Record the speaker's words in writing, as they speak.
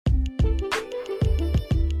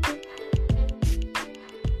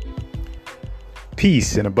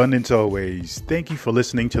Peace and abundance always. Thank you for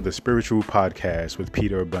listening to the Spiritual Podcast with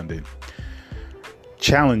Peter Abundant.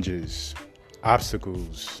 Challenges,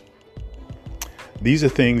 obstacles. These are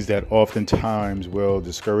things that oftentimes will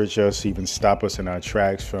discourage us, even stop us in our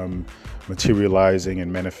tracks from materializing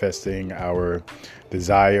and manifesting our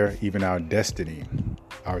desire, even our destiny,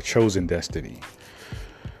 our chosen destiny.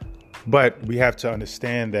 But we have to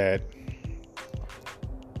understand that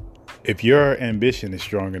if your ambition is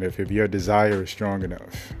strong enough, if your desire is strong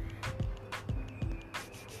enough,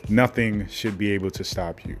 nothing should be able to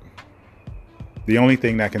stop you. The only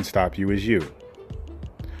thing that can stop you is you.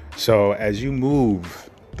 So as you move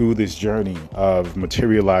through this journey of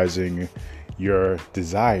materializing your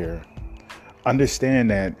desire, understand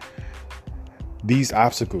that these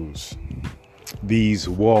obstacles, these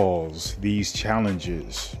walls, these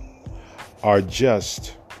challenges are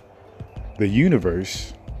just the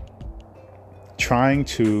universe trying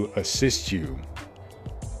to assist you.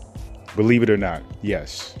 Believe it or not,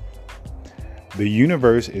 yes. The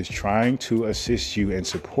universe is trying to assist you and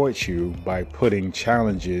support you by putting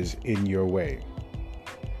challenges in your way,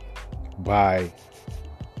 by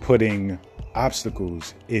putting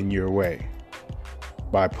obstacles in your way,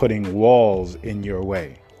 by putting walls in your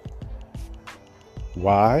way.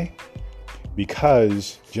 Why?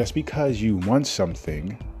 Because just because you want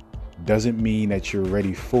something doesn't mean that you're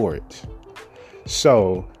ready for it.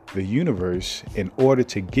 So the universe, in order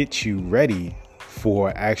to get you ready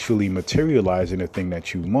for actually materializing the thing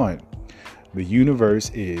that you want, the universe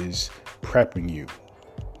is prepping you,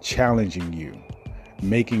 challenging you,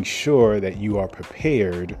 making sure that you are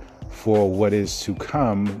prepared for what is to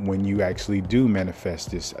come when you actually do manifest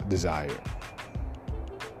this desire.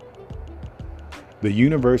 The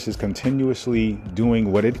universe is continuously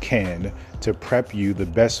doing what it can to prep you the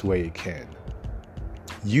best way it can.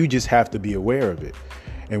 You just have to be aware of it.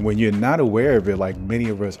 And when you're not aware of it, like many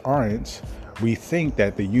of us aren't, we think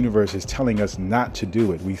that the universe is telling us not to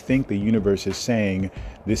do it. We think the universe is saying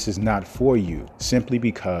this is not for you, simply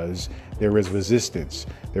because there is resistance,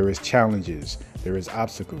 there is challenges, there is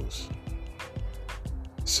obstacles.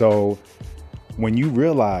 So when you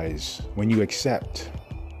realize, when you accept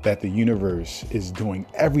that the universe is doing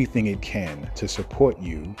everything it can to support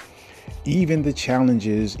you, even the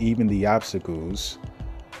challenges, even the obstacles,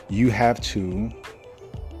 you have to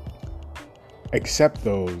accept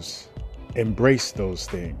those, embrace those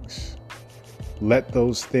things. Let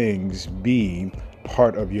those things be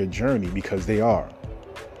part of your journey, because they are.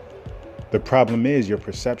 The problem is your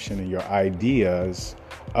perception and your ideas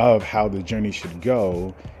of how the journey should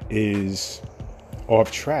go is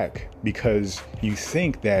off track, because you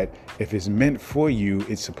think that if it's meant for you,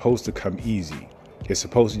 it's supposed to come easy. It's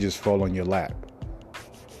supposed to just fall on your lap.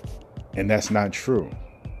 And that's not true.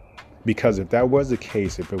 Because if that was the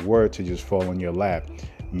case, if it were to just fall on your lap,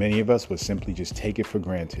 many of us would simply just take it for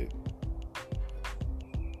granted.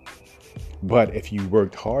 But if you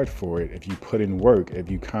worked hard for it, if you put in work, if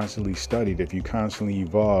you constantly studied, if you constantly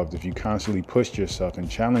evolved, if you constantly pushed yourself and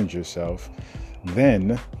challenged yourself,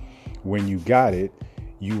 then when you got it,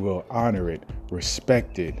 you will honor it,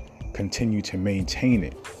 respect it, continue to maintain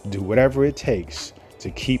it, do whatever it takes to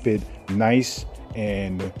keep it nice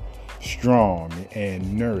and strong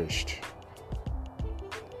and nourished.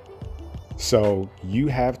 So you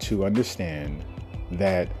have to understand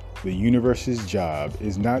that the universe's job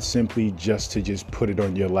is not simply just to just put it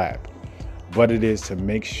on your lap, but it is to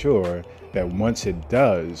make sure that once it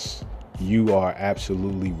does, you are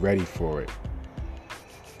absolutely ready for it.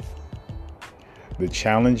 The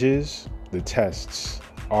challenges, the tests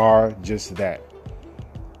are just that.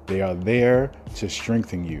 They are there to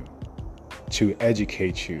strengthen you, to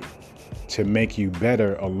educate you, to make you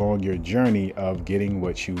better along your journey of getting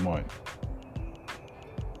what you want.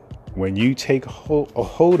 When you take a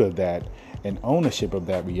hold of that and ownership of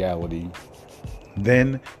that reality,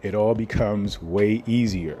 then it all becomes way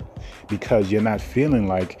easier, because you're not feeling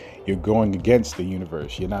like you're going against the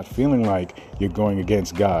universe. You're not feeling like you're going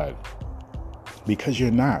against God, because you're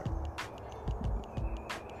not.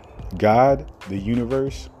 God, the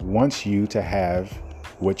universe, wants you to have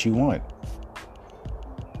what you want.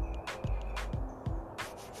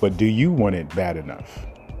 But do you want it bad enough?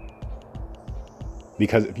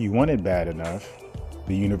 Because if you want it bad enough,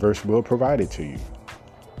 the universe will provide it to you.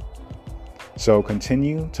 So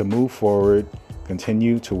continue to move forward,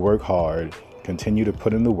 continue to work hard, continue to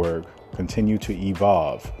put in the work, continue to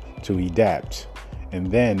evolve, to adapt.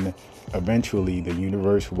 And then eventually the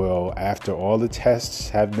universe will, after all the tests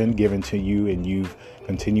have been given to you and you've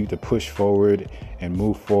continued to push forward and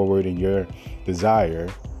move forward in your desire,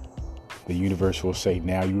 the universe will say,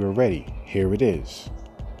 now you are ready. Here it is.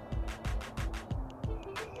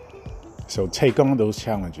 So take on those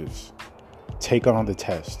challenges. Take on the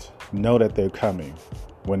test. Know that they're coming.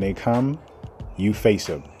 When they come, you face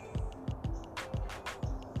them.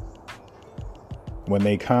 When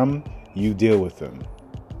they come, you deal with them.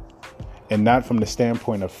 And not from the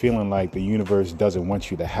standpoint of feeling like the universe doesn't want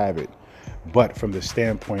you to have it, but from the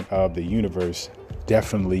standpoint of the universe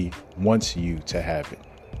definitely wants you to have it.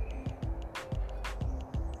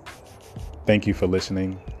 Thank you for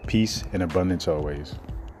listening. Peace and abundance always.